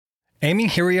Amy,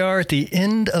 here we are at the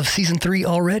end of season 3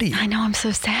 already. I know, I'm so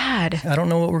sad. I don't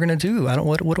know what we're going to do.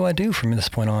 What do I do from this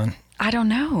point on? I don't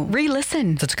know.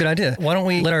 Re-listen. That's a good idea. Why don't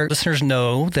we let our listeners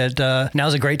know that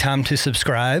now's a great time to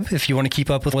subscribe if you want to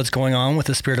keep up with what's going on with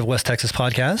the Spirit of West Texas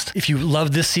podcast. If you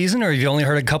love this season or if you only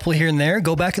heard a couple here and there,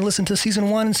 go back and listen to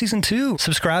season 1 and season 2.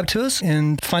 Subscribe to us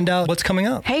and find out what's coming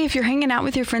up. Hey, if you're hanging out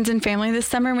with your friends and family this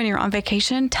summer when you're on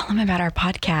vacation, tell them about our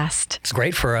podcast. It's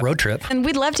great for a road trip. And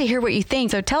we'd love to hear what you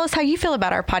think. So tell us how you feel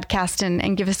about our podcast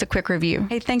and give us a quick review.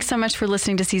 Hey, thanks so much for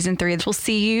listening to season 3. We'll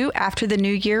see you after the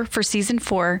new year for season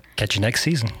 4. Catch you next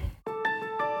season.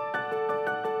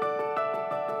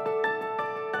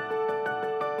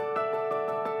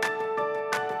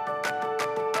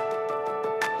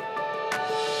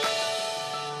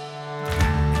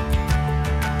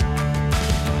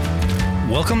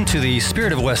 Welcome to the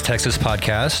Spirit of West Texas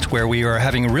podcast, where we are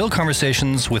having real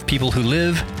conversations with people who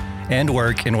live and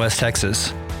work in West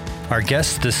Texas. Our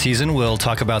guests this season will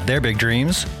talk about their big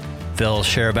dreams. They'll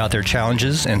share about their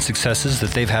challenges and successes that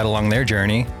they've had along their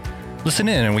journey. Listen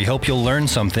in, and we hope you'll learn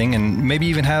something and maybe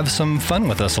even have some fun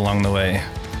with us along the way.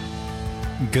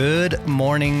 Good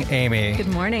morning, Amy. Good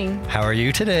morning. How are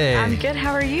you today? I'm good.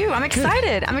 How are you? I'm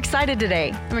excited. Good. I'm excited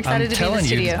today. I'm excited to be in the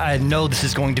studio. I know this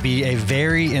is going to be a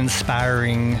very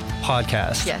inspiring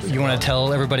podcast. Yes. You want to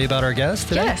tell everybody about our guest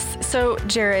today? Yes. So,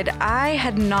 Jared, I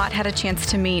had not had a chance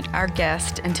to meet our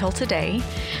guest until today.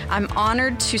 I'm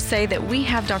honored to say that we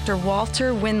have Dr.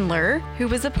 Walter Wendler, who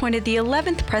was appointed the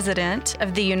 11th president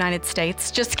of the United States,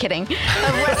 just kidding,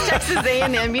 of West Texas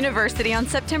A&M University on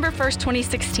September 1st,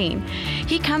 2016.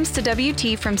 He comes to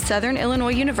WT from Southern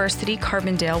Illinois University,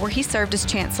 Carbondale, where he served as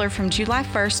chancellor from July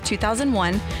 1st,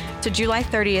 2001 to July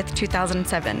 30th,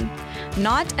 2007.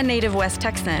 Not a native West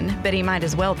Texan, but he might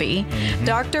as well be,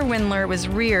 Dr. Wendler was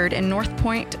reared in North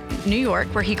Point, New York,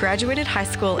 where he graduated high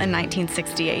school in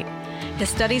 1968. His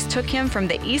studies took him from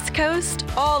the East Coast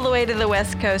all the way to the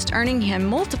West Coast, earning him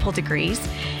multiple degrees,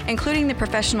 including the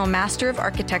Professional Master of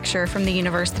Architecture from the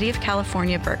University of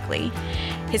California, Berkeley.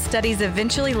 His studies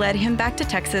eventually led him back to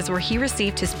Texas, where he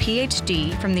received his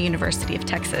PhD from the University of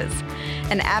Texas.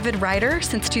 An avid writer,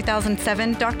 since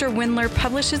 2007, Dr. Wendler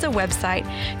publishes a website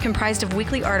comprised of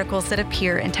weekly articles that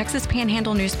appear in Texas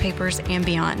Panhandle newspapers and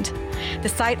beyond. The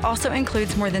site also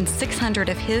includes more than 600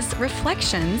 of his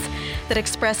reflections that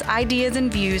express ideas and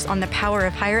views on the power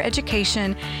of higher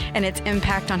education and its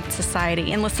impact on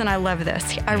society. And listen, I love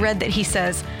this. I read that he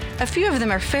says, a few of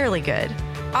them are fairly good.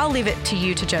 I'll leave it to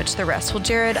you to judge the rest. Well,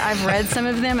 Jared, I've read some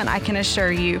of them, and I can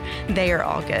assure you they are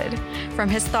all good. From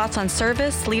his thoughts on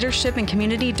service, leadership, and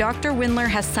community, Dr. Wendler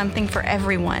has something for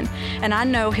everyone. And I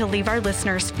know he'll leave our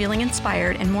listeners feeling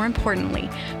inspired and, more importantly,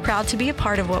 proud to be a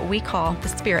part of what we call the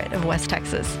Spirit of West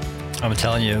Texas. I'm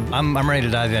telling you, I'm ready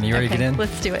to dive in. You ready to get in?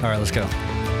 Let's do it. All right, let's go.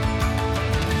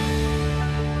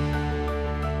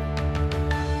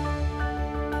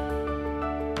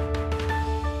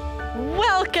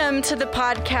 Welcome to the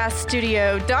podcast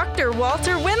studio, Dr.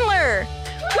 Walter Wendler.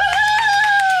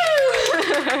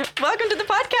 Welcome to the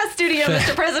podcast studio,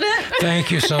 Mr. President.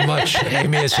 Thank you so much,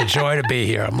 Amy. It's a joy to be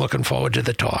here. I'm looking forward to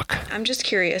the talk. I'm just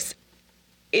curious,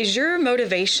 is your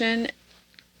motivation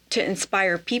to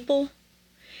inspire people?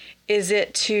 Is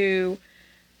it to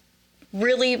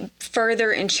really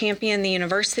further and champion the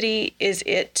university? Is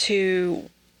it to...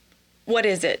 What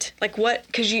is it? Like what?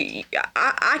 Because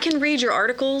I can read your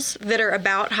articles that are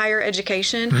about higher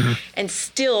education and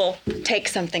still take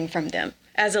something from them.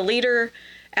 As a leader,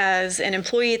 as an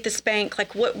employee at this bank,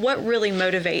 like what really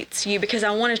motivates you? Because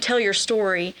I want to tell your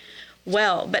story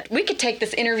well, but we could take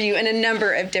this interview in a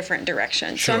number of different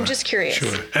directions. Sure, so I'm just curious.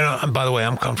 Sure. And by the way,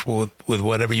 I'm comfortable with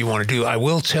whatever you want to do. I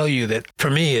will tell you that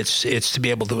for me, it's to be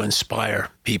able to inspire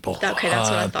people. Okay, that's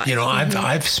what I thought. You know,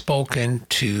 I've spoken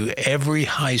to every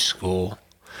high school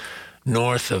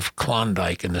north of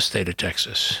Klondike in the state of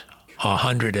Texas,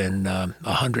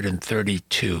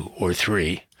 132 or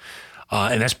 3.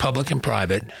 And that's public and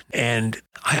private. And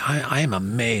I am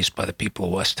amazed by the people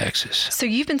of West Texas. So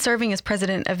you've been serving as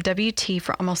president of WT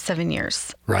for almost 7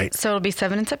 years. Right. So it'll be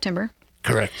 7 in September.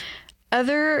 Correct.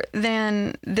 Other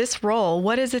than this role,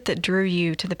 what is it that drew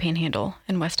you to the Panhandle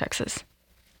in West Texas?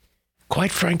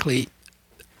 Quite frankly,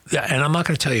 and I'm not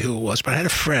going to tell you who it was, but I had a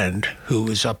friend who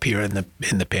was up here in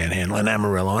the Panhandle in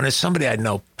Amarillo, and it's somebody I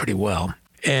know pretty well.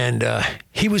 And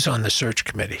he was on the search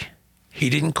committee.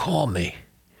 He didn't call me.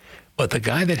 But the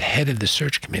guy that headed the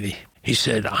search committee, he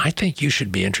said, I think you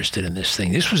should be interested in this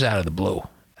thing. This was out of the blue.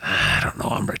 I don't know,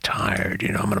 I'm retired.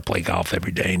 I'm going to play golf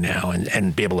every day now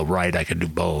and be able to write. I could do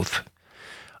both.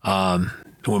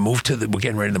 We're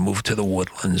getting ready to move to the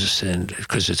Woodlands, and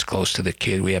because it's close to the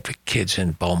kid. We have kids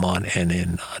in Beaumont and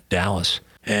in Dallas.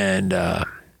 And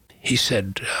he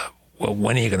said, well,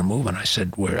 when are you going to move? And I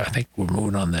said, I think we're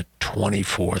moving on the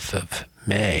 24th of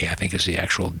May, I think is the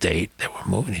actual date that we're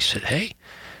moving. He said, hey,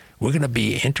 we're going to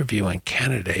be interviewing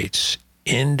candidates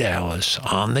in Dallas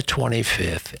on the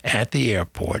 25th at the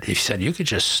airport. He said, you could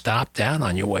just stop down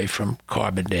on your way from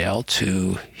Carbondale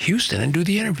to Houston and do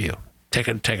the interview. Take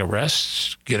a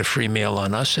rest, get a free meal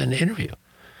on us, and interview.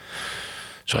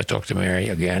 So I talked to Mary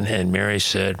again, and Mary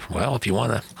said, well, if you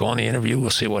want to go on the interview,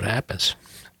 we'll see what happens.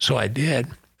 So I did.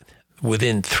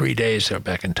 Within 3 days, they were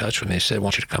back in touch with me. They said, I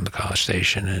want you to come to College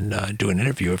Station and do an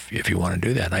interview if you want to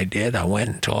do that. And I did. I went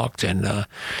and talked, and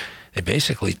they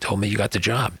basically told me you got the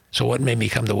job. So what made me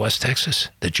come to West Texas?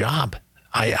 The job.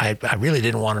 I really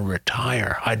didn't want to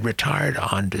retire. I'd retired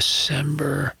on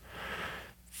December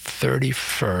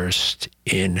 31st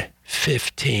in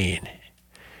 15.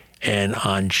 And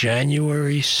on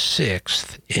January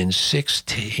 6th in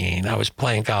 16, I was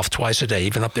playing golf twice a day,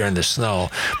 even up there in the snow.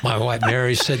 My wife,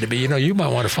 Mary, said to me, you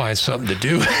might want to find something to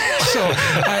do. So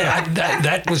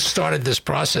that started this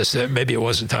process that maybe it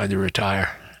wasn't time to retire.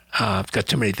 I've got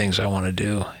too many things I want to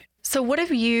do. So what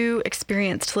have you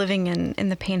experienced living in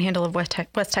the panhandle of West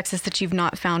Texas that you've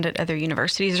not found at other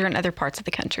universities or in other parts of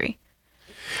the country?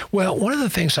 Well, one of the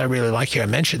things I really like here, I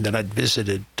mentioned that I'd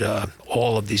visited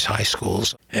all of these high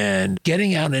schools, and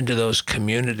getting out into those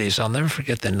communities, I'll never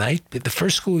forget the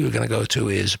first school we were going to go to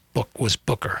was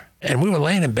Booker. And we were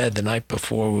laying in bed the night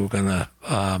before we were going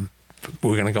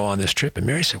to go on this trip. And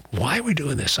Mary said, why are we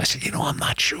doing this? I said, I'm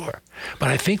not sure. But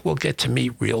I think we'll get to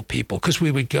meet real people, because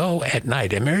we would go at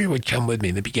night. And Mary would come with me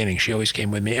in the beginning. She always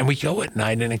came with me. And we'd go at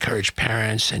night and encourage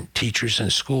parents and teachers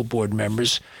and school board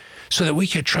members so that we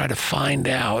could try to find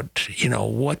out,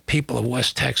 what people of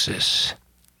West Texas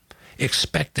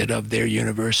expected of their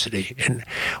university. And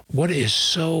what is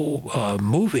so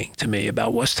moving to me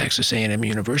about West Texas A&M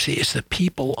University is the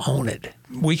people own it.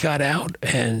 We got out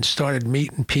and started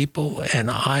meeting people,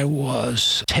 and I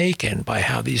was taken by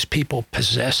how these people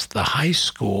possessed the high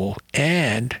school,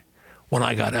 and when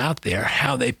I got out there,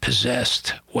 how they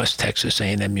possessed West Texas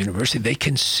A&M University. They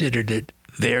considered it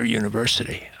their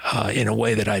university in a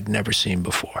way that I'd never seen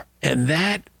before. And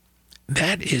that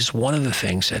is one of the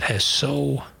things that has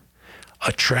so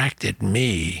attracted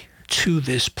me to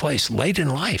this place late in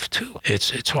life, too.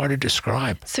 It's hard to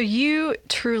describe. So you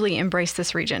truly embrace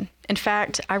this region. In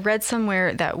fact, I read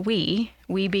somewhere that we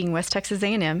being West Texas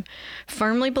A&M,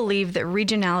 firmly believe that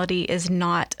regionality is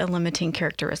not a limiting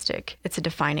characteristic. It's a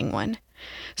defining one.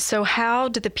 So how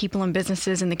did the people and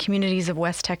businesses in the communities of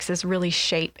West Texas really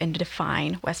shape and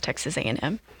define West Texas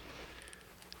A&M?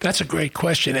 That's a great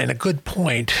question and a good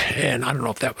point. And I don't know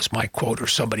if that was my quote or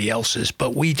somebody else's,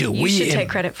 but we do. You should take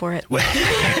credit for it.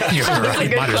 You're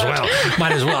right.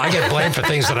 Might as well. I get blamed for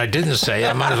things that I didn't say.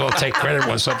 I might as well take credit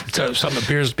when something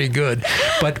appears to be good.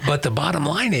 But the bottom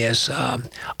line is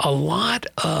a lot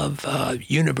of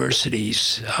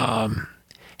universities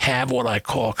have what I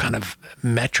call kind of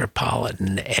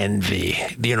metropolitan envy.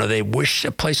 They wish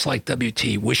a place like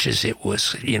WT wishes it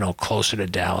was, closer to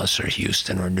Dallas or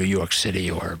Houston or New York City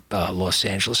or Los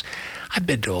Angeles. I've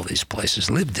been to all these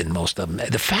places, lived in most of them.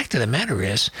 The fact of the matter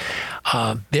is,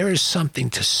 there is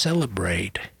something to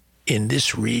celebrate in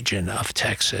this region of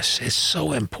Texas. It's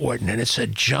so important, and it's a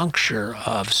juncture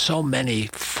of so many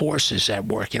forces at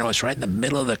work. It's right in the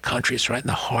middle of the country. It's right in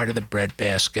the heart of the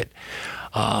breadbasket.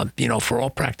 For all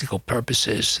practical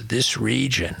purposes, this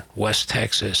region, West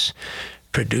Texas,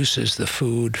 produces the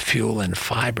food, fuel, and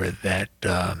fiber that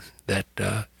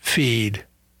feed,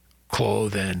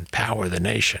 clothe, and power the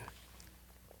nation.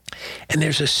 And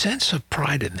there's a sense of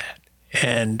pride in that.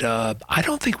 And I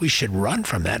don't think we should run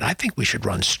from that. I think we should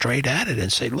run straight at it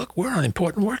and say, look, we're on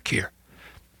important work here.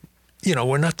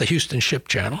 We're not the Houston Ship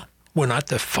Channel. We're not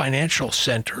the financial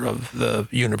center of the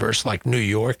universe like New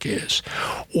York is,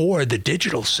 or the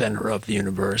digital center of the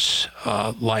universe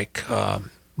like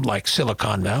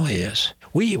Silicon Valley is.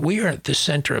 We are at the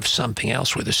center of something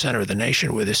else. We're the center of the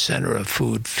nation. We're the center of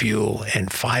food, fuel, and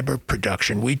fiber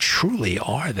production. We truly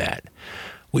are that.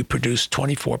 We produce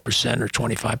 24% or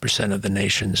 25% of the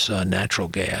nation's natural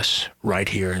gas right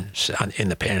here in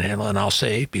the Panhandle. And I'll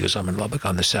say, because I'm in Lubbock,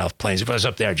 on the South Plains. If I was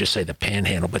up there, I'd just say the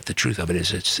Panhandle. But the truth of it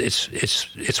is,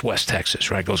 it's West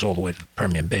Texas, right? It goes all the way to the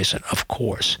Permian Basin, of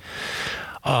course.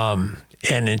 And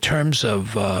in terms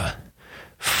of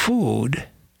food,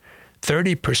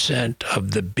 30%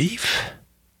 of the beef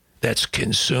that's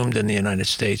consumed in the United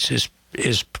States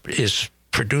is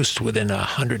produced within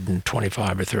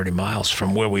 125 or 30 miles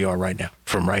from where we are right now,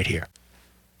 from right here,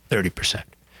 30%.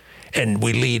 And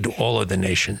we lead all of the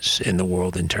nations in the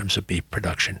world in terms of beef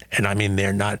production. And I mean,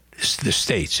 they're not the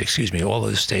states, all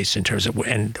of the states in terms of,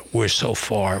 and we're so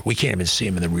far, we can't even see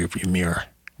them in the rearview mirror.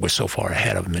 We're so far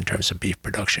ahead of them in terms of beef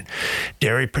production.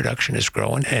 Dairy production is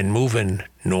growing and moving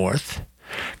north.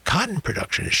 Cotton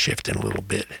production is shifting a little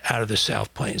bit out of the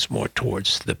South Plains more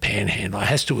towards the Panhandle. It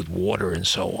has to do with water and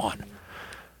so on.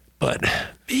 But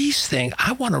these things,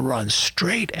 I want to run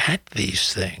straight at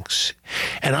these things.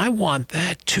 And I want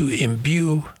that to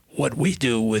imbue what we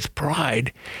do with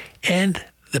pride and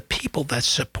the people that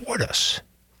support us.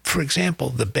 For example,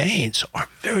 the Bains are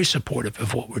very supportive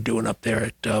of what we're doing up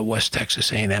there at West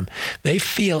Texas A&M. They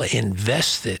feel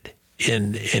invested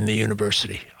in the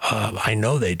university. I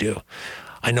know they do.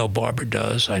 I know Barbara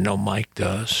does. I know Mike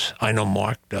does. I know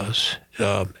Mark does.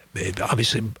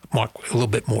 Obviously, Mark a little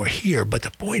bit more here, but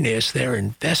the point is they're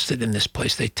invested in this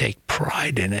place. They take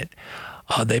pride in it.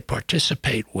 They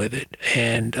participate with it,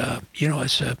 and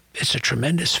it's a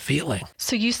tremendous feeling.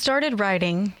 So you started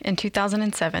writing in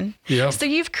 2007. Yeah. So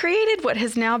you've created what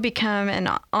has now become an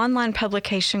online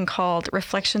publication called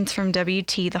Reflections from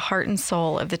WT, the Heart and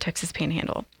Soul of the Texas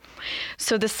Panhandle.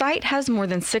 So the site has more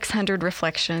than 600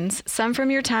 reflections, some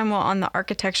from your time while on the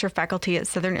architecture faculty at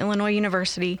Southern Illinois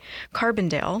University,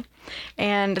 Carbondale,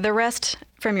 and the rest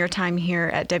from your time here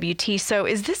at WT. So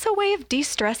is this a way of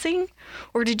de-stressing,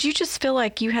 or did you just feel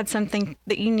like you had something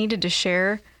that you needed to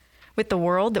share with the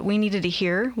world that we needed to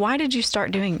hear? Why did you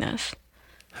start doing this?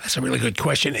 That's a really good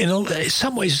question. In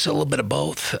some ways, it's a little bit of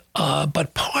both.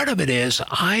 But part of it is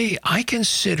I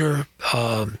consider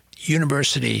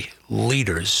university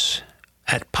leaders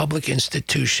at public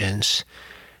institutions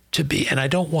to be, and I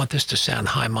don't want this to sound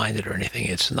high-minded or anything,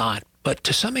 it's not, but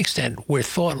to some extent, we're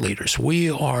thought leaders. We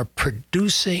are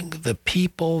producing the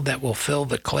people that will fill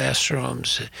the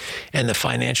classrooms and the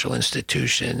financial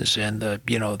institutions and the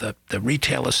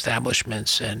retail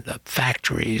establishments and the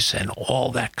factories and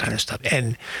all that kind of stuff.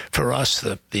 And for us,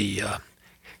 the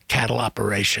cattle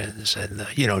operations and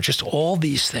just all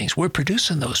these things. We're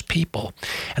producing those people.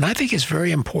 And I think it's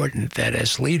very important that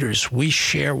as leaders, we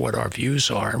share what our views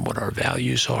are and what our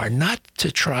values are, not to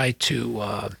try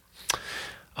to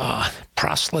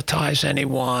proselytize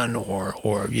anyone or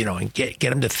and get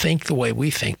them to think the way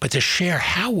we think, but to share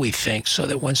how we think so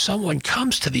that when someone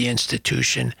comes to the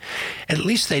institution, at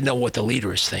least they know what the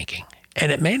leader is thinking. And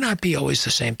it may not be always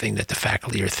the same thing that the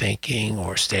faculty are thinking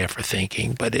or staff are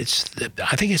thinking, but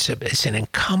I think it's an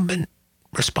incumbent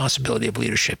responsibility of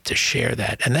leadership to share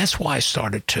that. And that's why I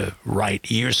started to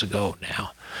write years ago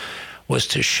now, was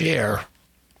to share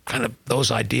kind of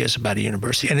those ideas about a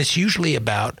university. And it's usually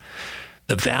about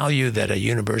the value that a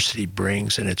university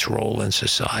brings and its role in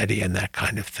society and that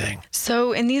kind of thing.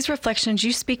 So in these reflections,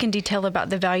 you speak in detail about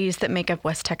the values that make up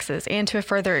West Texas and to a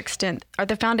further extent are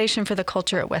the foundation for the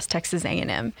culture at West Texas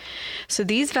A&M. So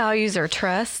these values are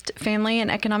trust, family and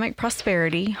economic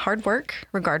prosperity, hard work,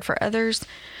 regard for others,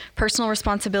 personal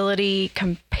responsibility,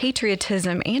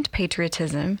 compatriotism and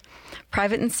patriotism,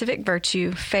 private and civic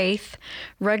virtue, faith,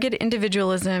 rugged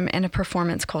individualism, and a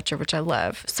performance culture, which I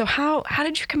love. So how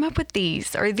did you come up with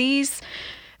these? Are these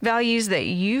values that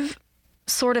you've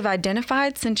sort of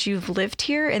identified since you've lived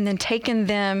here and then taken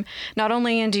them not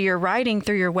only into your writing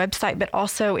through your website, but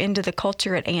also into the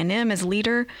culture at A&M as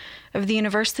leader of the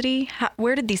university?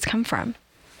 Where did these come from?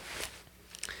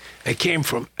 It came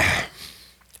from...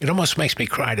 It almost makes me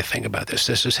cry to think about this.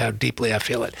 This is how deeply I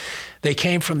feel it. They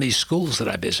came from these schools that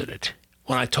I visited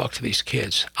when I talked to these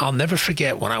kids. I'll never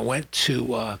forget when I went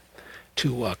to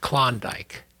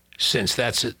Klondike, since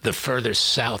that's the furthest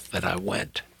south that I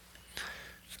went.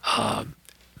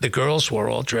 The girls were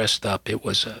all dressed up. I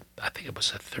think it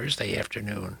was a Thursday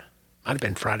afternoon. Might have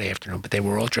been Friday afternoon, but they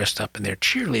were all dressed up and they're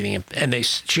cheerleading, and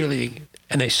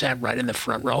they sat right in the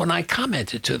front row. And I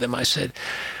commented to them. I said,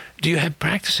 "Do you have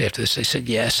practice after this?" They said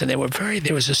yes, and there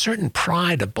was a certain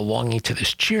pride of belonging to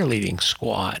this cheerleading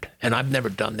squad. And I've never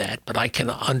done that, but I can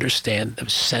understand the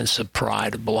sense of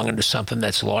pride of belonging to something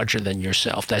that's larger than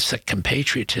yourself. That's the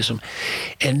compatriotism.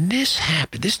 And this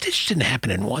happened. This didn't happen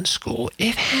in one school.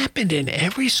 It happened in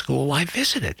every school I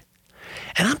visited.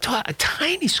 And I'm talking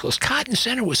tiny schools. Cotton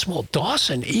Center was small.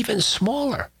 Dawson, even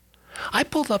smaller. I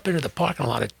pulled up into the parking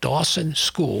lot at Dawson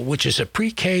School, which is a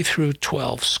pre-K through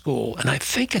 12 school, and I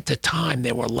think at the time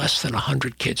there were less than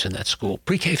 100 kids in that school,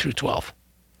 pre-K through 12.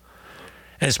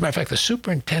 And as a matter of fact, the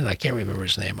superintendent, I can't remember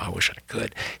his name, I wish I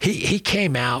could, he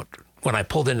came out when I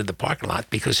pulled into the parking lot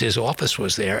because his office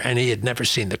was there, and he had never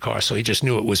seen the car, so he just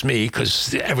knew it was me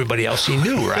because everybody else he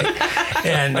knew, right?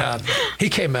 And he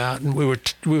came out, and we were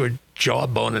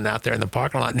jawboning out there in the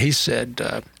parking lot, and he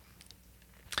said...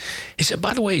 He said,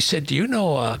 by the way, he said, do you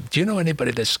know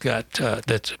anybody that's got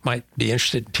that might be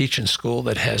interested in teaching school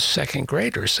that has second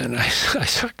graders? And I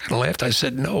kind of laughed. I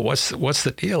said, no. What's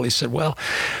the deal? He said, well,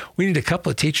 we need a couple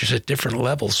of teachers at different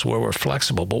levels where we're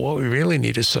flexible, but what we really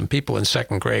need is some people in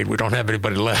second grade. We don't have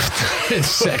anybody left in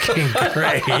second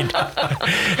grade.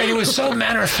 And he was so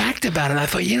matter of fact about it. I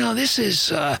thought,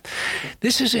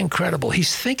 this is incredible.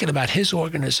 He's thinking about his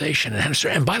organization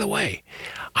and by the way,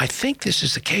 I think this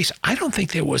is the case. I don't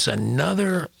think there was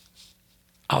another,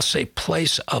 I'll say,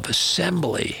 place of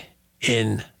assembly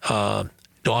in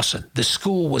Dawson. The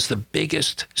school was the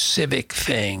biggest civic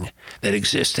thing that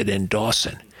existed in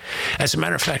Dawson. As a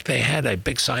matter of fact, they had a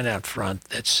big sign out front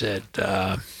that said,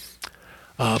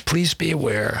 please be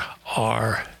aware,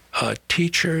 our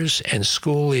teachers and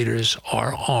school leaders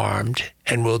are armed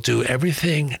and will do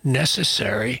everything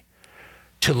necessary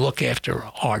to look after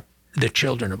the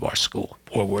children of our school,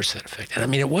 or words to that effect. And I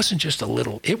mean, it wasn't just a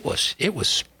little, it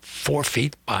was 4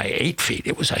 feet by 8 feet.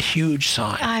 It was a huge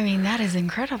sign. I mean, that is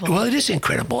incredible. Well, it is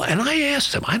incredible. And I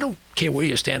asked him, I don't care where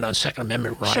you stand on Second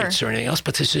Amendment rights or anything else,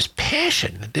 but there's this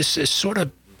passion, this sort of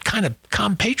kind of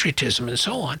compatriotism and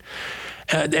so on,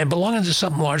 and belonging to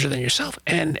something larger than yourself.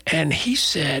 And he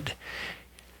said,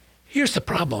 here's the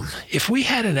problem. If we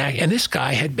had and this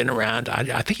guy had been around,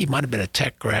 I think he might have been a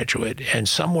tech graduate and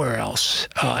somewhere else.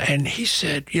 And he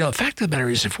said, the fact of the matter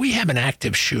is, if we have an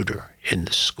active shooter in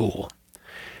the school,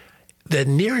 the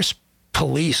nearest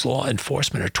police law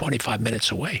enforcement are 25 minutes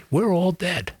away. We're all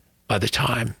dead by the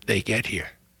time they get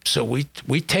here. So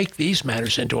we take these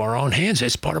matters into our own hands.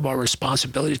 It's part of our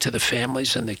responsibility to the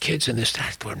families and the kids in this. I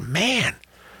thought, man,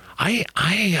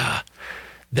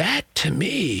 that to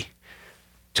me,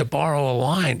 to borrow a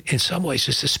line, in some ways,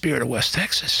 is the spirit of West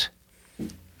Texas.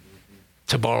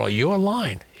 To borrow your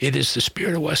line, it is the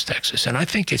spirit of West Texas. And I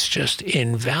think it's just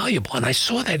invaluable. And I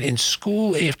saw that in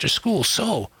school after school.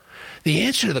 So the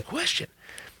answer to the question,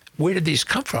 where did these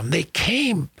come from? They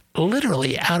came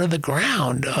literally out of the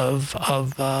ground of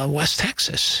West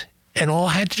Texas. And all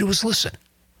I had to do was listen.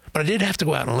 But I did have to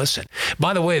go out and listen.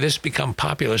 By the way, this has become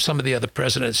popular. Some of the other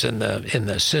presidents in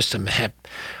the system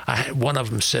one of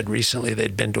them said recently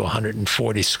they'd been to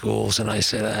 140 schools, and I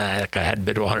said, I hadn't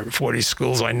been to 140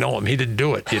 schools. I know him. He didn't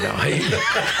do it,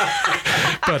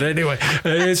 But anyway,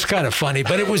 it's kind of funny.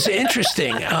 But it was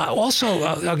interesting. Also,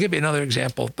 I'll give you another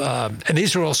example. And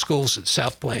these are all schools at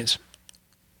South Plains.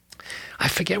 I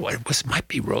forget what it was. It might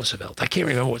be Roosevelt. I can't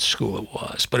remember what school it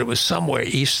was, but it was somewhere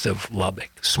east of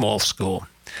Lubbock, small school.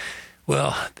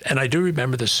 Well, and I do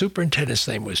remember the superintendent's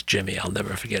name was Jimmy. I'll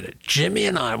never forget it. Jimmy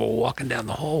and I were walking down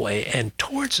the hallway, and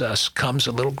towards us comes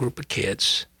a little group of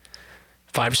kids,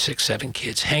 5, 6, 7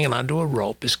 kids, hanging onto a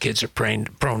rope, as kids are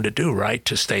prone to do, right,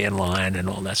 to stay in line and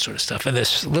all that sort of stuff. And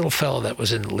this little fellow that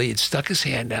was in the lead stuck his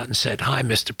hand out and said, "Hi,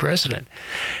 Mr. President."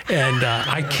 And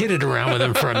I kidded around with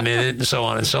him for a minute and so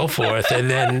on and so forth. And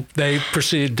then they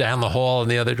proceeded down the hall in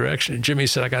the other direction. And Jimmy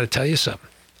said, "I got to tell you something."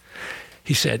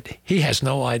 He said, he has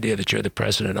no idea that you're the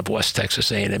president of West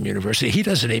Texas A&M University. He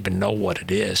doesn't even know what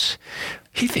it is.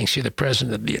 He thinks you're the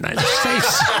president of the United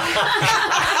States.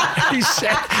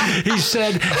 He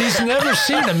said he's never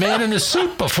seen a man in a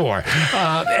suit before.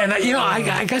 And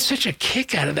I got such a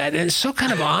kick out of that. And it's so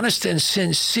kind of honest and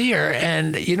sincere.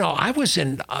 And, I was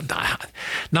in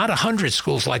not 100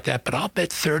 schools like that, but I'll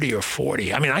bet 30 or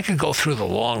 40. I mean, I could go through the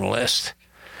long list.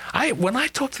 When I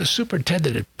talked to the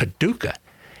superintendent at Paducah,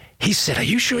 he said, "Are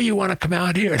you sure you want to come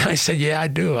out here?" And I said, "Yeah, I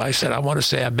do." I said, "I want to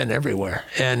say I've been everywhere."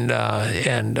 And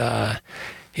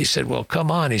he said, "Well,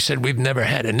 come on." He said, "We've never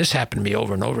had," and this happened to me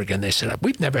over and over again. They said,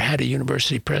 "We've never had a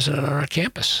university president on our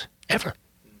campus, ever,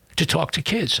 to talk to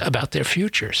kids about their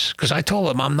futures." Because I told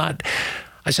them, I'm not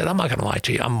going to lie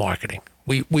to you. I'm marketing.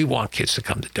 We want kids to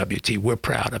come to WT. We're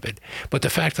proud of it. But the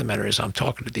fact of the matter is, I'm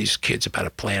talking to these kids about a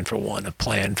plan for a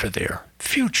plan for their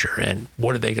future, and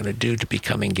what are they going to do to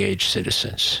become engaged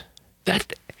citizens.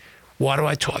 Why do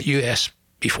I talk? You asked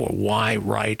before, why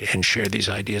write and share these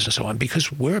ideas and so on?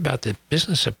 Because we're about the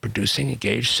business of producing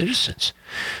engaged citizens.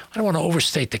 I don't want to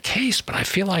overstate the case, but I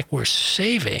feel like we're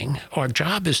saving. Our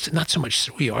job is to, not so much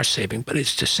we are saving, but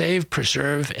it's to save,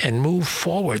 preserve, and move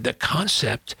forward the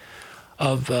concept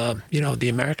of the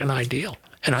American ideal.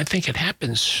 And I think can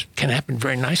happen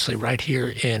very nicely right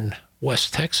here in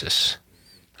West Texas.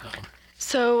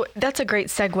 So that's a great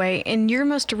segue. In your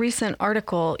most recent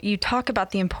article, you talk about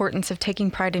the importance of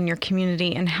taking pride in your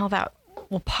community and how that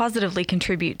will positively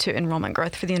contribute to enrollment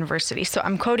growth for the university. So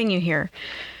I'm quoting you here.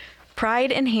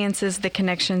 Pride enhances the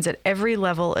connections at every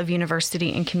level of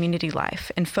university and community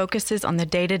life and focuses on the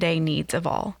day-to-day needs of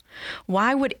all.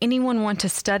 Why would anyone want to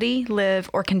study, live,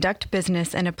 or conduct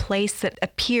business in a place that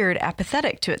appeared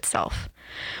apathetic to itself?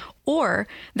 Or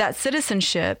that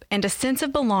citizenship and a sense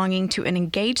of belonging to an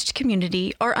engaged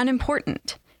community are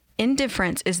unimportant?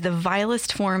 Indifference is the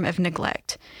vilest form of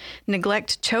neglect.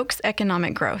 Neglect chokes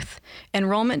economic growth.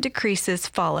 Enrollment decreases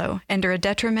follow and are a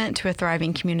detriment to a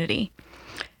thriving community.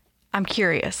 I'm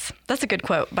curious. That's a good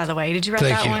quote, by the way. Did you write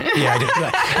that one? Yeah, I did.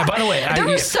 And by the way, there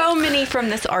were so many from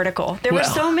this article. There were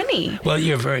so many. Well,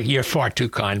 you're far too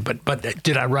kind. But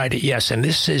did I write it? Yes. And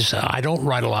this is I don't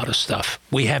write a lot of stuff.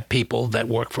 We have people that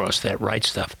work for us that write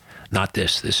stuff. Not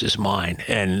this. This is mine.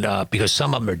 And because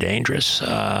some of them are dangerous.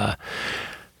 They're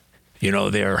when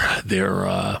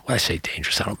I say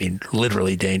dangerous, I don't mean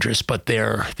literally dangerous, but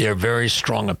they're very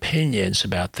strong opinions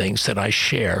about things that I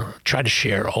try to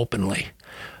share openly.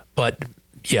 But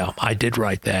yeah, I did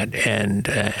write that, and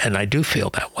I do feel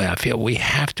that way. I feel we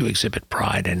have to exhibit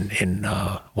pride in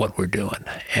what we're doing,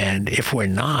 and if we're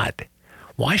not,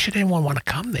 why should anyone want to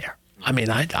come there? I mean,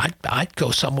 I'd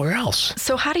go somewhere else.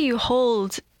 So how do you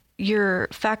hold your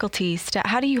faculty staff?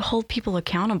 How do you hold people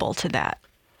accountable to that?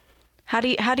 How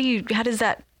does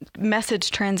that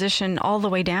message transition all the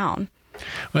way down?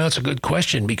 Well, it's a good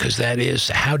question because that is,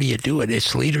 how do you do it?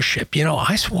 It's leadership.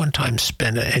 I one time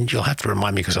spent, and you'll have to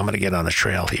remind me because I'm going to get on a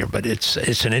trail here, but it's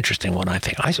an interesting one, I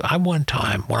think. I one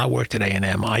time, when I worked at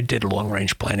A&M, I did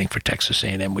long-range planning for Texas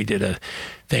A&M. We did a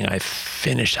thing I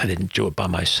finished. I didn't do it by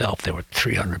myself. There were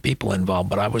 300 people involved,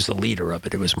 but I was the leader of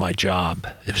it. It was my job.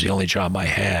 It was the only job I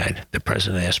had. The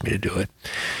president asked me to do it.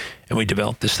 And we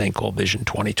developed this thing called Vision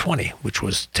 2020, which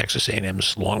was Texas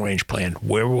A&M's long-range plan.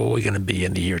 Where were we going to be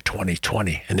in the year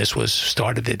 2020? And this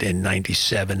started it in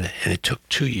 97, and it took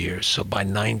 2 years. So by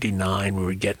 99, we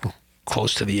were getting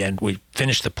close to the end. We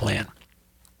finished the plan.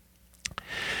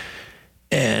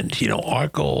 And, our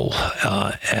goal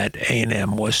at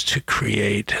A&M was to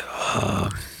create a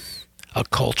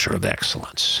culture of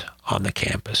excellence on the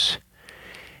campus.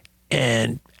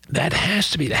 And that has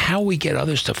to be how we get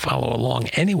others to follow along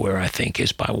anywhere, I think,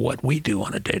 is by what we do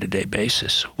on a day-to-day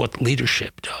basis, what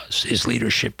leadership does. Is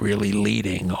leadership really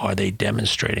leading? Are they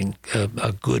demonstrating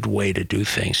a good way to do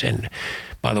things? And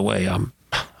by the way, I'm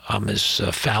as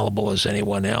fallible as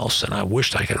anyone else, and I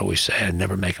wished I could always say I'd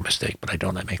never make a mistake, but I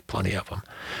don't. I make plenty of them.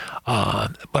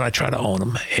 But I try to own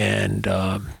them, and,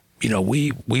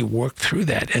 we work through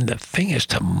that. And the thing is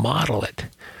to model it.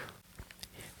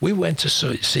 We went to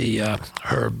see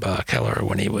Herb Kelleher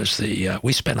when he was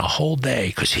we spent a whole day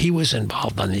because he was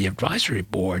involved on the advisory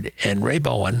board, and Ray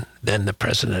Bowen, then the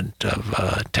president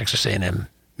of Texas A&M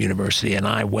University, and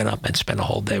I went up and spent a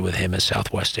whole day with him at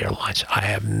Southwest Airlines. I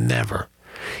have never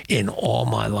in all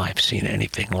my life seen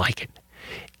anything like it.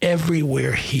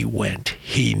 Everywhere he went,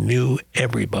 he knew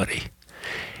everybody.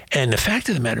 And the fact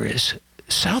of the matter is,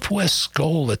 Southwest's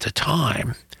goal at the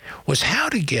time was how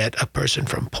to get a person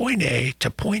from point A to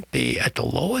point B at the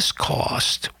lowest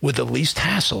cost with the least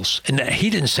hassles. And he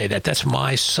didn't say that. That's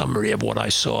my summary of what I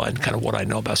saw and kind of what I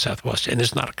know about Southwest. And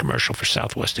it's not a commercial for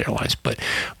Southwest Airlines, but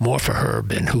more for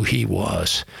Herb and who he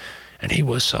was. And he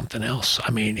was something else.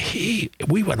 I mean,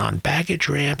 we went on baggage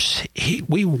ramps.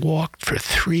 We walked for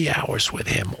 3 hours with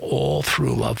him all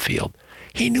through Love Field.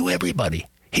 He knew everybody.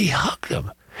 He hugged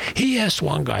them. He asked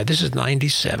one guy, this is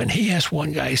 97, he asked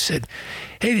one guy, he said,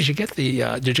 hey, did you get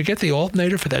the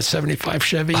alternator for that 75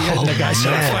 Chevy? And the guy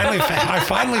said, I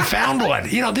finally found one.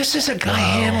 This is a guy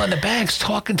handling the bags,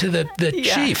 talking to the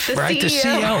chief, right?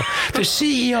 CEO. The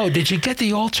CEO, did you get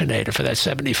the alternator for that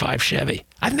 75 Chevy?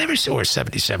 I've never seen, or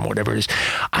 77, whatever it is.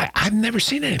 I've never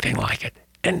seen anything like it.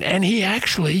 And he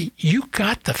actually, you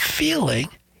got the feeling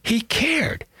he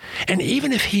cared. And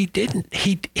even if he didn't,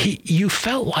 you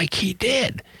felt like he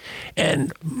did.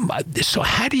 And so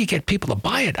how do you get people to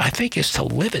buy it? I think is to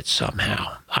live it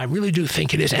somehow. I really do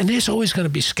think it is. And there's always going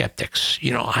to be skeptics.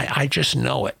 I just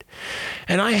know it.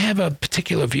 And I have a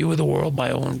particular view of the world, my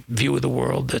own view of the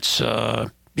world that's,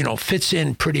 fits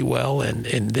in pretty well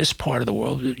in this part of the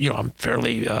world. I'm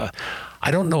fairly,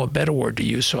 I don't know a better word to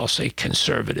use, so I'll say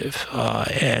conservative.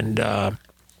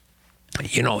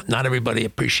 Not everybody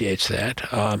appreciates that.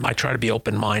 I try to be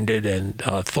open-minded and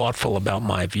thoughtful about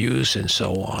my views and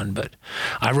so on. But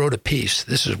I wrote a piece.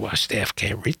 This is why staff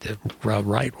can't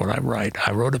write what I write.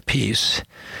 I wrote a piece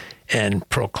and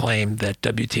proclaimed that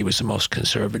WT was the most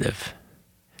conservative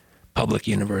public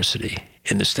university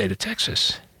in the state of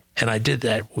Texas. And I did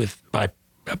that by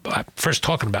first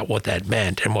talking about what that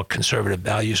meant and what conservative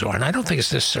values are. And I don't think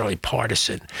it's necessarily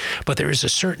partisan, but there is a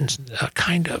certain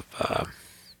kind of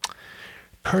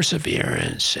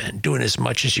perseverance and doing as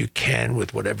much as you can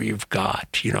with whatever you've got,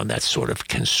 that sort of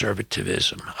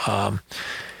conservatism.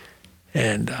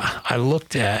 And I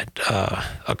looked at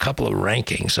a couple of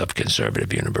rankings of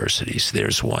conservative universities.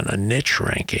 There's one, a niche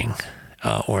ranking,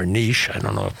 or niche. I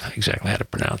don't know exactly how to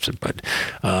pronounce it, but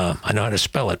I know how to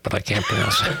spell it, but I can't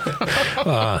pronounce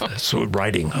it. So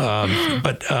writing.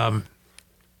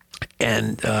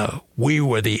 And we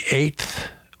were the 8th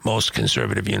most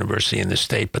conservative university in the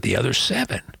state, but the other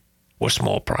 7 were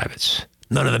small privates.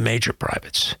 None of the major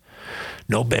privates.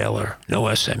 No Baylor,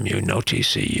 no SMU, no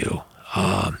TCU.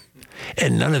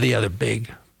 And none of the other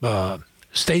big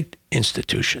state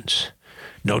institutions.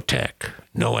 No Tech,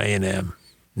 no A&M,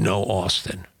 no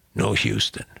Austin, no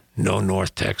Houston, no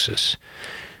North Texas.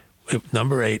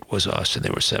 Number 8 was us, and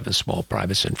there were 7 small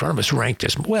privates in front of us, ranked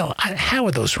as well. How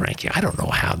are those ranking? I don't know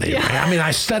how they rank. I mean,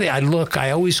 I study, I look,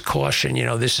 I always caution,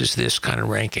 this is this kind of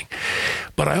ranking.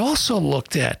 But I also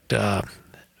looked at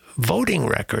voting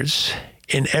records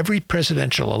in every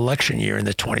presidential election year in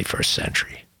the 21st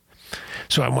century.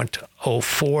 So I went to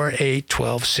 04, 8,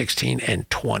 12, 16, and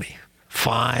 20.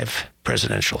 5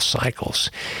 presidential cycles.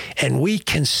 And we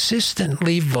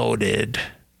consistently voted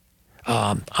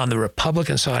on the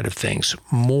Republican side of things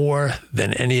more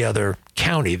than any other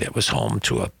county that was home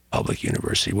to a public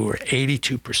university. We were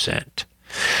 82%.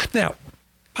 Now,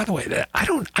 by the way,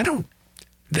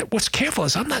 what's careful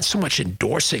is I'm not so much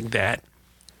endorsing that,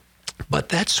 but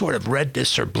that sort of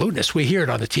redness or blueness, we hear it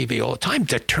on the TV all the time,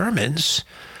 determines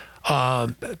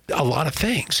a lot of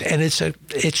things, and it's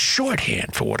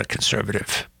shorthand for what a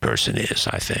conservative person is,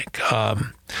 I think,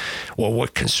 or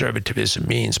what conservatism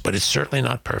means. But it's certainly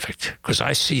not perfect, because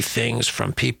I see things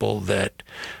from people that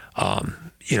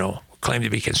claim to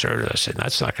be conservative. I say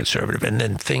that's not conservative, and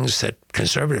then things that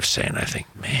conservatives say, and I think,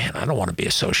 man, I don't want to be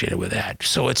associated with that.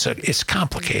 So it's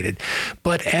complicated,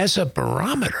 but as a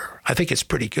barometer, I think it's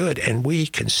pretty good, and we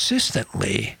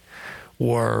consistently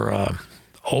were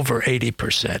over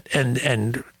 80%,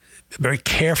 and very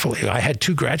carefully. I had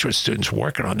 2 graduate students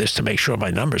working on this to make sure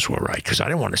my numbers were right, because I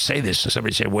didn't want to say this and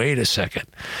somebody say, wait a second.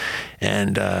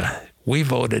 And we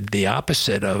voted the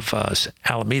opposite of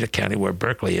Alameda County, where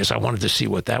Berkeley is. I wanted to see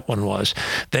what that one was.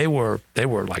 They were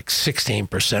like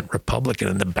 16% Republican,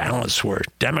 and the balance were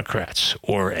Democrats,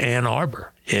 or Ann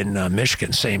Arbor in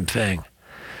Michigan, same thing.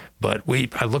 But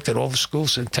I looked at all the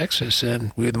schools in Texas,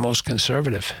 and we were the most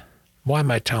conservative. Why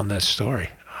am I telling that story?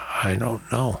 I don't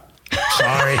know.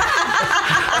 Sorry.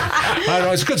 I don't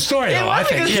know. It's a good story, though, I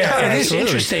think. Yeah, it is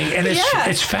interesting, and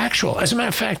it's factual. As a matter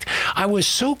of fact, I was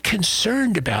so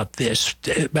concerned about this,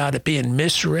 about it being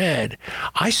misread,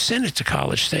 I sent it to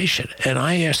College Station, and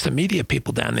I asked the media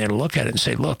people down there to look at it and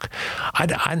say, look,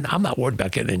 I'm not worried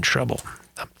about getting in trouble.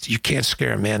 You can't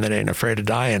scare a man that ain't afraid to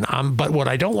die. But what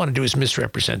I don't want to do is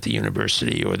misrepresent the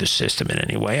university or the system in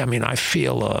any way. I mean, I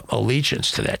feel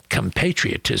allegiance to that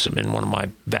compatriotism in one of my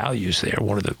values there,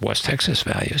 one of the West Texas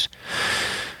values.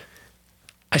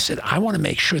 I said, I want to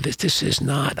make sure that this is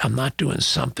I'm not doing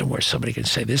something where somebody can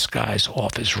say, this guy's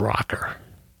off his rocker.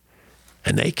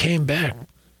 And they came back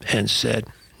and said,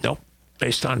 nope,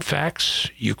 based on facts,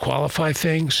 you qualify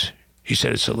things. He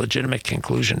said it's a legitimate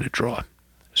conclusion to draw.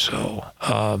 So,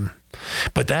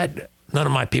 but none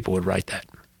of my people would write that.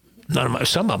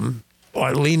 Some of them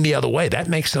lean the other way. That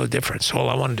makes no difference. All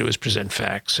I want to do is present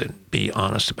facts and be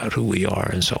honest about who we are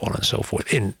and so on and so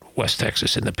forth in West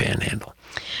Texas, in the Panhandle.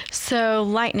 So,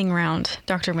 lightning round,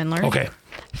 Dr. Wendler. Okay.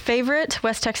 Favorite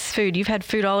West Texas food? You've had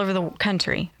food all over the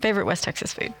country. Favorite West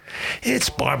Texas food? It's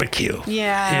barbecue.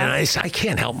 Yeah. I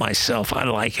can't help myself. I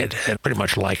like it. I pretty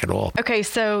much like it all. Okay,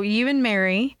 so you and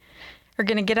Mary are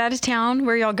going to get out of town.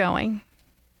 Where are y'all going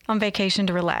on vacation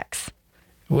to relax?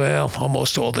 Well,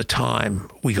 almost all the time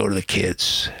we go to the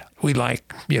kids. We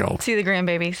like, see the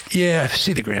grandbabies. Yeah,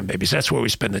 see the grandbabies. That's where we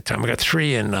spend the time. We got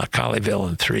 3 in Colleyville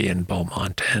and 3 in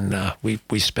Beaumont, and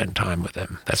we spend time with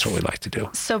them. That's what we like to do.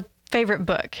 So, favorite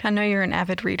book? I know you're an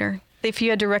avid reader. If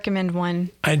you had to recommend one.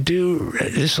 I do.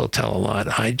 This will tell a lot.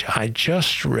 I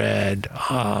just read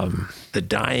The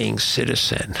Dying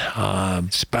Citizen.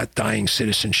 It's about dying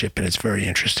citizenship, and it's very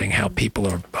interesting how people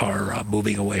are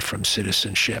moving away from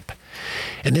citizenship.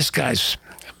 And this guy's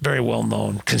very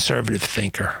well-known conservative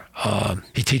thinker.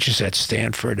 He teaches at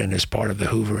Stanford and is part of the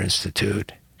Hoover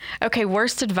Institute. Okay,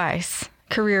 worst advice,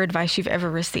 career advice you've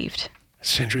ever received?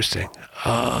 It's interesting.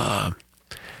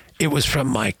 It was from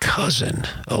my cousin,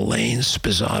 Elaine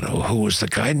Spizzato, who was the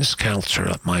guidance counselor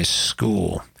at my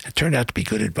school. It turned out to be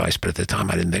good advice, but at the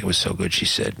time I didn't think it was so good. She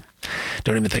said,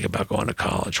 don't even think about going to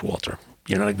college, Walter.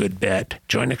 You're not a good bet.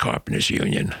 Join the Carpenters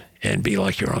Union and be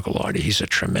like your Uncle Artie. He's a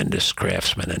tremendous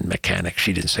craftsman and mechanic.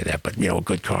 She didn't say that, but, a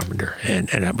good carpenter. And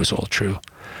that was all true.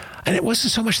 And it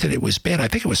wasn't so much that it was bad. I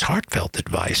think it was heartfelt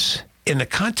advice. In the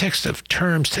context of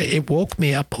terms, it woke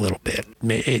me up a little bit.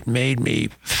 It made me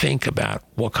think about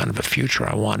what kind of a future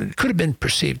I wanted. It could have been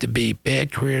perceived to be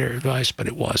bad career advice, but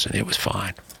it wasn't. It was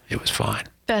fine. It was fine.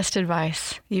 Best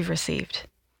advice you've received?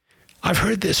 I've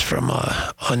heard this from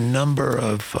a number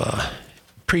of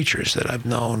preachers that I've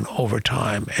known over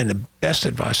time, and the best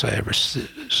advice I ever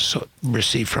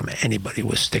received from anybody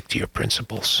was stick to your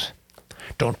principles.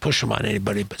 Don't push them on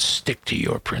anybody, but stick to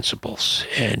your principles,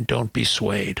 and don't be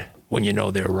swayed when you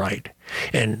know they're right.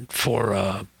 And for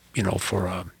a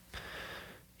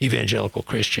evangelical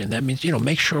Christian, that means,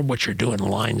 make sure what you're doing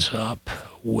lines up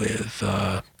with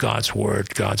God's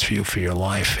word, God's view for your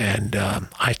life. And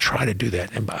I try to do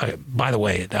that. And by the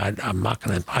way, I'm not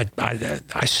going to,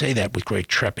 I say that with great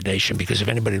trepidation, because if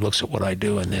anybody looks at what I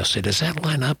do and they'll say, does that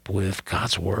line up with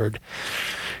God's word?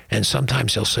 And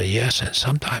sometimes they'll say yes, and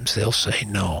sometimes they'll say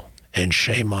no, and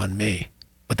shame on me.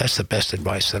 But that's the best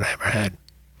advice that I ever had.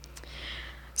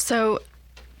 So,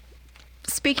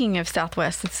 speaking of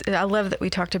Southwest, I love that we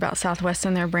talked about Southwest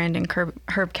and their brand and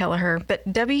Herb Kelleher, but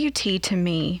WT to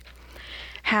me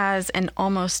has an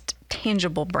almost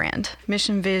tangible brand,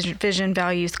 mission, vision,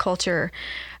 values, culture.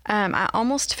 I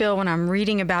almost feel when I'm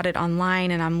reading about it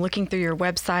online and I'm looking through your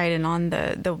website and on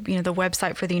the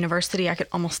website for the university, I could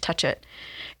almost touch it.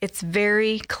 It's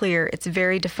very clear, it's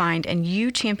very defined, and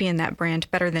you champion that brand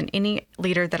better than any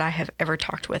leader that I have ever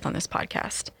talked with on this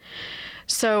podcast.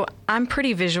 So I'm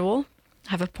pretty visual.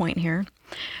 I have a point here.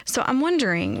 So I'm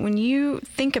wondering, when you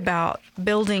think about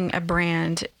building a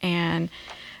brand and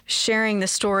sharing the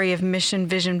story of mission,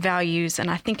 vision, values,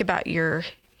 and I think about your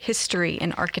history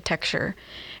in architecture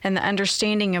and the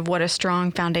understanding of what a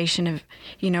strong foundation of,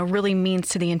 really means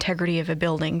to the integrity of a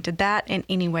building,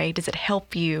 does it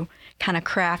help you kind of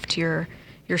craft your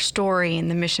story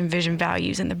and the mission, vision,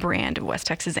 values, and the brand of West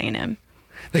Texas A&M?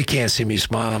 They can't see me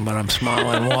smiling, but I'm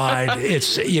smiling wide.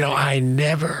 It's, I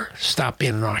never stop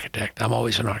being an architect. I'm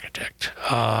always an architect.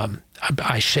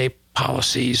 I shape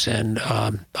policies and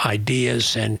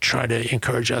ideas and try to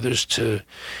encourage others to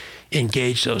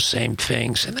engage those same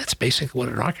things. And that's basically what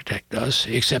an architect does,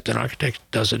 except an architect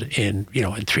does it in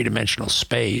three-dimensional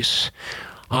space.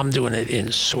 I'm doing it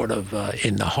in sort of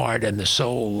in the heart and the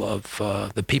soul of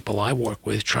the people I work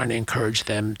with, trying to encourage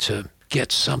them to get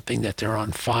something that they're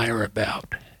on fire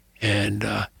about. And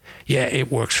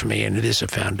it works for me, and it is a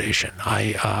foundation.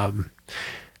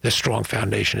 The strong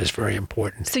foundation is very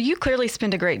important. So you clearly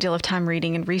spend a great deal of time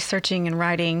reading and researching and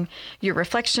writing your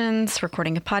reflections,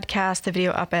 recording a podcast, the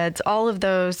video op-eds. All of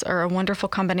those are a wonderful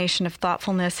combination of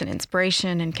thoughtfulness and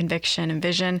inspiration and conviction and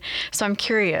vision. So I'm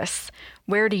curious,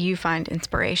 where do you find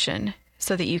inspiration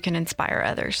so that you can inspire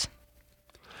others?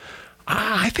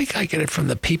 I think I get it from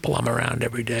the people I'm around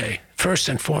every day. First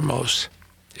and foremost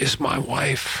is my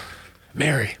wife,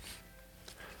 Mary.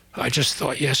 I just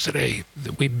thought yesterday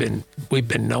that we've been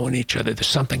knowing each other.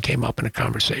 Something came up in a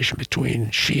conversation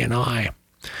between she and I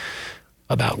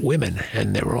about women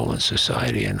and their role in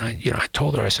society. And I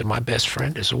told her, I said, my best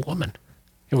friend is a woman.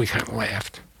 And we kind of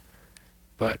laughed.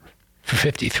 But for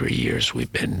 53 years,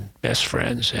 we've been best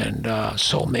friends and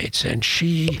soulmates. And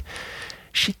she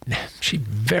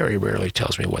very rarely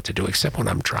tells me what to do, except when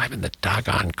I'm driving the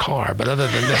doggone car. But other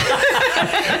than that,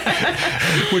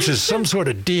 which is some sort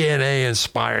of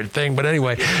DNA-inspired thing. But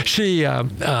anyway, she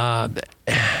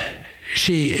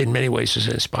in many ways is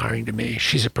inspiring to me.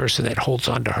 She's a person that holds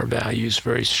on to her values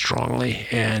very strongly,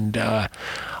 and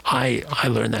I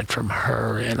learned that from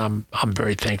her, and I'm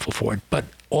very thankful for it. But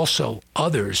also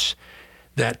others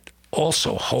that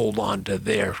also hold on to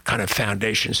their kind of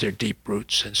foundations, their deep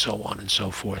roots, and so on and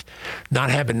so forth. Not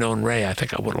having known Ray, I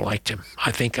think I would have liked him.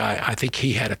 I think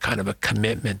he had a kind of a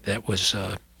commitment that was,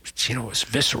 was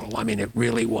visceral. I mean, it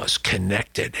really was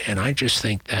connected, and I just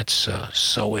think that's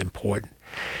so important.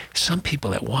 Some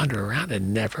people that wander around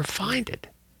and never find it,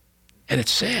 and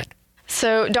it's sad.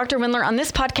 So, Dr. Wendler, on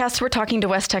this podcast, we're talking to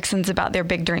West Texans about their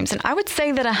big dreams. And I would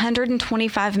say that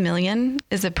 $125 million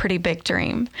is a pretty big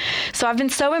dream. So I've been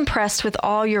so impressed with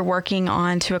all you're working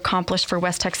on to accomplish for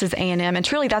West Texas A&M. And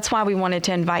truly, that's why we wanted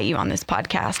to invite you on this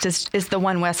podcast, is the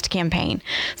One West campaign.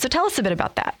 So tell us a bit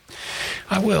about that.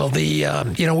 I will.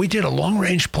 We did a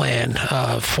long-range plan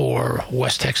for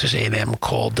West Texas A&M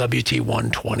called WT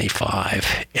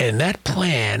 125. And that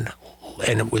plan,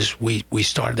 and it was we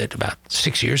started it about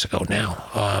 6 years ago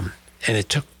now, and it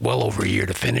took well over a year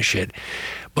to finish it.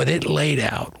 But it laid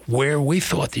out where we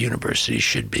thought the university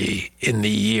should be in the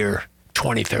year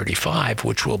 2035,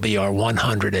 which will be our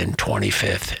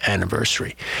 125th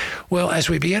anniversary. Well, as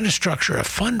we began to structure a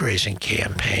fundraising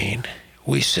campaign,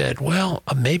 we said, well,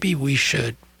 maybe we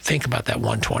should think about that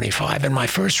 125. And my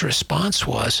first response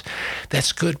was,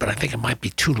 that's good, but I think it might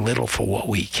be too little for what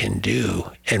we can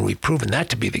do. And we've proven that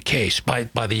to be the case by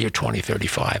the year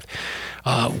 2035.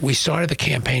 We started the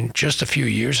campaign just a few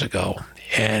years ago,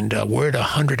 and we're at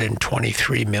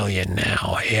 123 million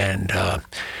now. And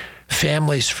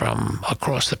families from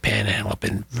across the Panhandle have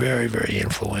been very, very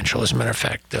influential. As a matter of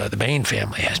fact, the Bain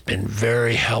family has been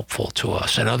very helpful to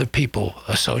us, and other people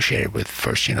associated with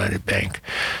First United Bank,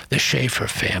 the Schaefer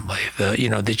family,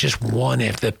 they just one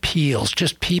of the Peels,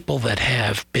 just people that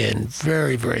have been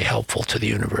very, very helpful to the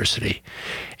university.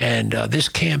 And this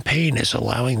campaign is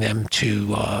allowing them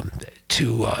to,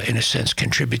 in a sense,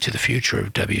 contribute to the future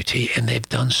of WT, and they've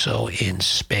done so in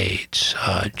spades,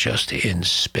 just in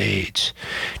spades.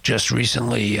 Just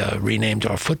recently renamed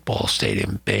our football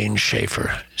stadium Bain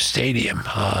Schaefer Stadium.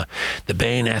 The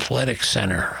Bain Athletic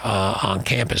Center on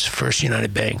campus, First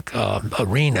United Bank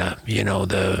Arena,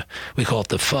 we call it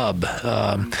the FUB,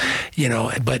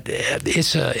 but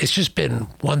it's just been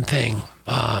one thing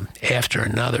after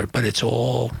another, but it's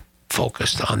all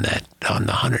focused on the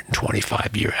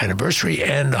 125-year anniversary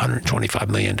and $125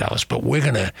 million. But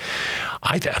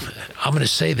I'm going to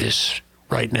say this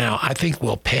right now. I think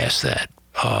we'll pass that.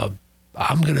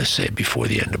 I'm going to say before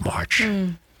the end of March.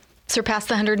 Surpass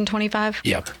the 125?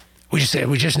 Yep. We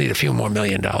just need a few more $1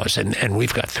 million, and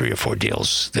we've got 3 or 4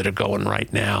 deals that are going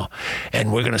right now,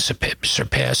 and we're going to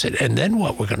surpass it. And then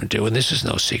what we're going to do, and this is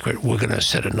no secret, we're going to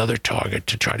set another target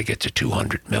to try to get to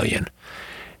 $200 million.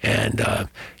 And,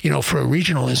 for a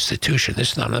regional institution,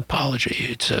 this is not an apology.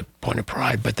 It's a point of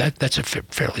pride, but that's a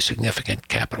fairly significant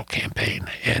capital campaign.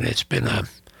 And it's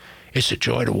a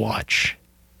joy to watch.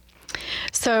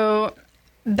 So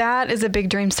that is a big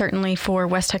dream, certainly, for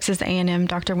West Texas A&M,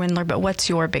 Dr. Wendler. But what's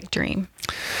your big dream?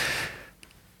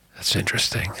 That's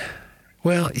interesting.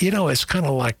 Well, it's kind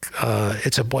of like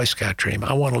it's a Boy Scout dream.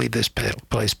 I want to leave this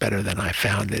place better than I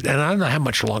found it. And I don't know how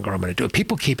much longer I'm going to do it.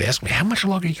 People keep asking me, how much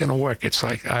longer are you going to work? It's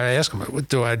like, I ask them,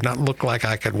 do I not look like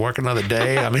I could work another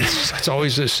day? I mean, it's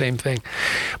always the same thing.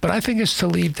 But I think it's to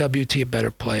leave WT a better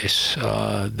place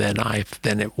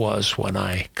than it was when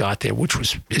I got there, which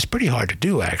is pretty hard to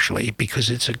do, actually, because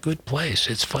it's a good place.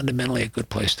 It's fundamentally a good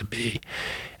place to be.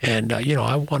 And,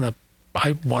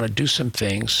 I want to do some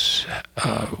things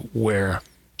where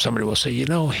somebody will say,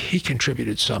 he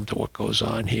contributed some to what goes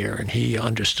on here, and he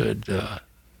understood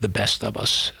the best of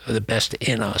us, the best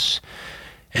in us,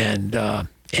 and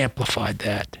amplified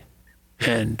that.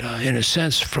 And in a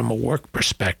sense, from a work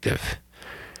perspective,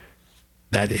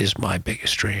 that is my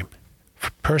biggest dream.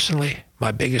 Personally,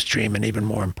 my biggest dream, and even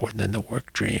more important than the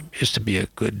work dream, is to be a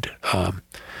good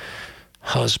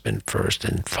husband first,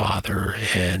 and father,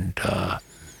 and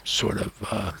sort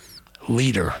of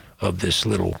leader of this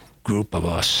little group of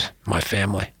us, my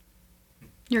family.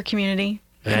 Your community.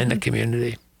 And the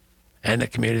community,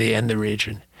 and the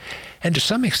region. And to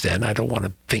some extent, I don't want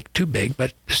to think too big,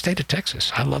 but the state of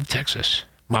Texas. I love Texas.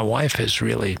 My wife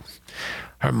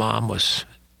her mom was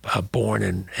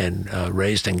born and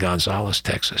raised in Gonzales,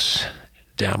 Texas,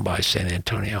 down by San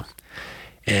Antonio.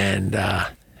 And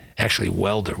actually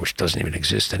Wendler, which doesn't even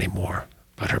exist anymore.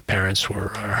 But her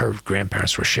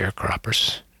grandparents were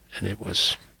sharecroppers, and it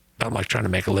was about like trying to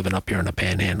make a living up here in the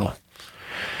Panhandle.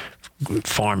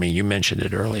 Farming, you mentioned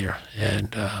it earlier,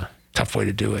 and tough way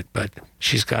to do it, but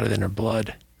she's got it in her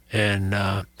blood, and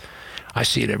I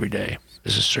see it every day.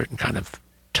 There's a certain kind of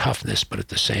toughness, but at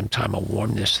the same time a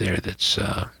warmness there that's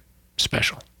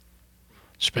special.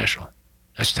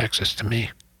 That's Texas to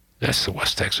me. That's the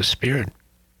West Texas spirit.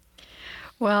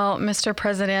 Well, Mr.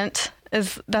 President,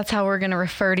 that's how we're going to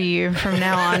refer to you from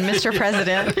now on, Mr.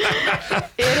 President.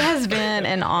 It has been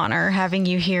an honor having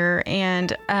you here,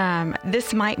 and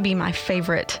this might be my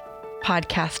favorite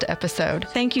podcast episode.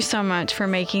 Thank you so much for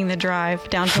making the drive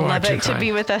down to Lubbock to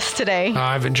be with us today.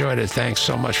 I've enjoyed it. Thanks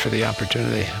so much for the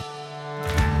opportunity.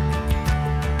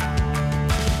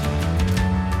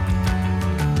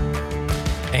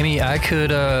 Amy, I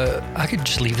could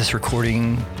just leave this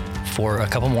recording for a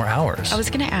couple more hours. I was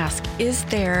going to ask, is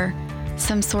there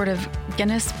some sort of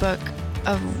Guinness Book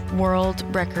of World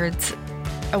Records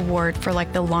award for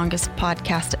like the longest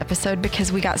podcast episode?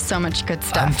 Because we got so much good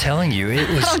stuff. I'm telling you, it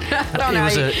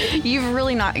was. You've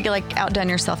really not outdone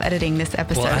yourself editing this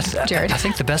episode, Jared. I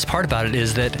think the best part about it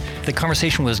is that the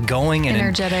conversation was going and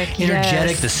energetic.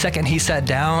 The second he sat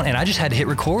down, and I just had to hit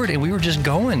record, and we were just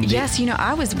going. Yes,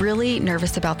 I was really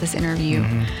nervous about this interview.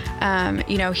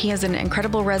 Mm-hmm. He has an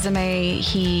incredible resume.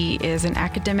 He is an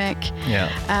academic.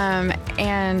 Yeah.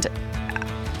 And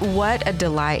what a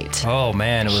delight. Oh,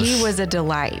 man. He was a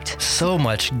delight. So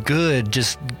much good,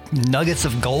 just nuggets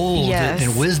of gold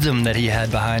and wisdom that he had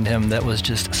behind him that was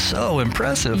just so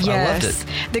impressive. I loved it.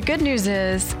 The good news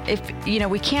is,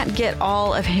 we can't get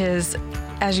all of his,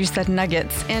 as you said,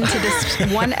 nuggets into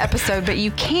this one episode, but you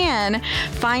can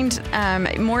find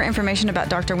more information about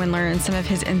Dr. Wendler and some of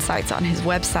his insights on his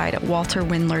website at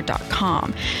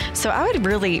walterwendler.com. So I would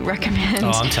really recommend,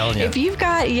 I'm telling you, if you've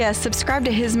got, subscribe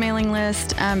to his mailing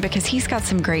list because he's got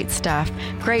some great stuff,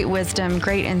 great wisdom,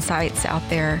 great insights out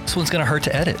there. This one's going to hurt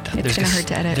to edit. It's going to hurt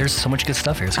to edit. There's so much good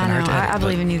stuff here. It's going to hurt to edit. I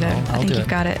believe in you, though. I think you've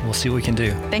got it. We'll see what we can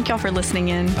do. Thank y'all for listening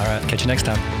in. All right. Catch you next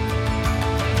time.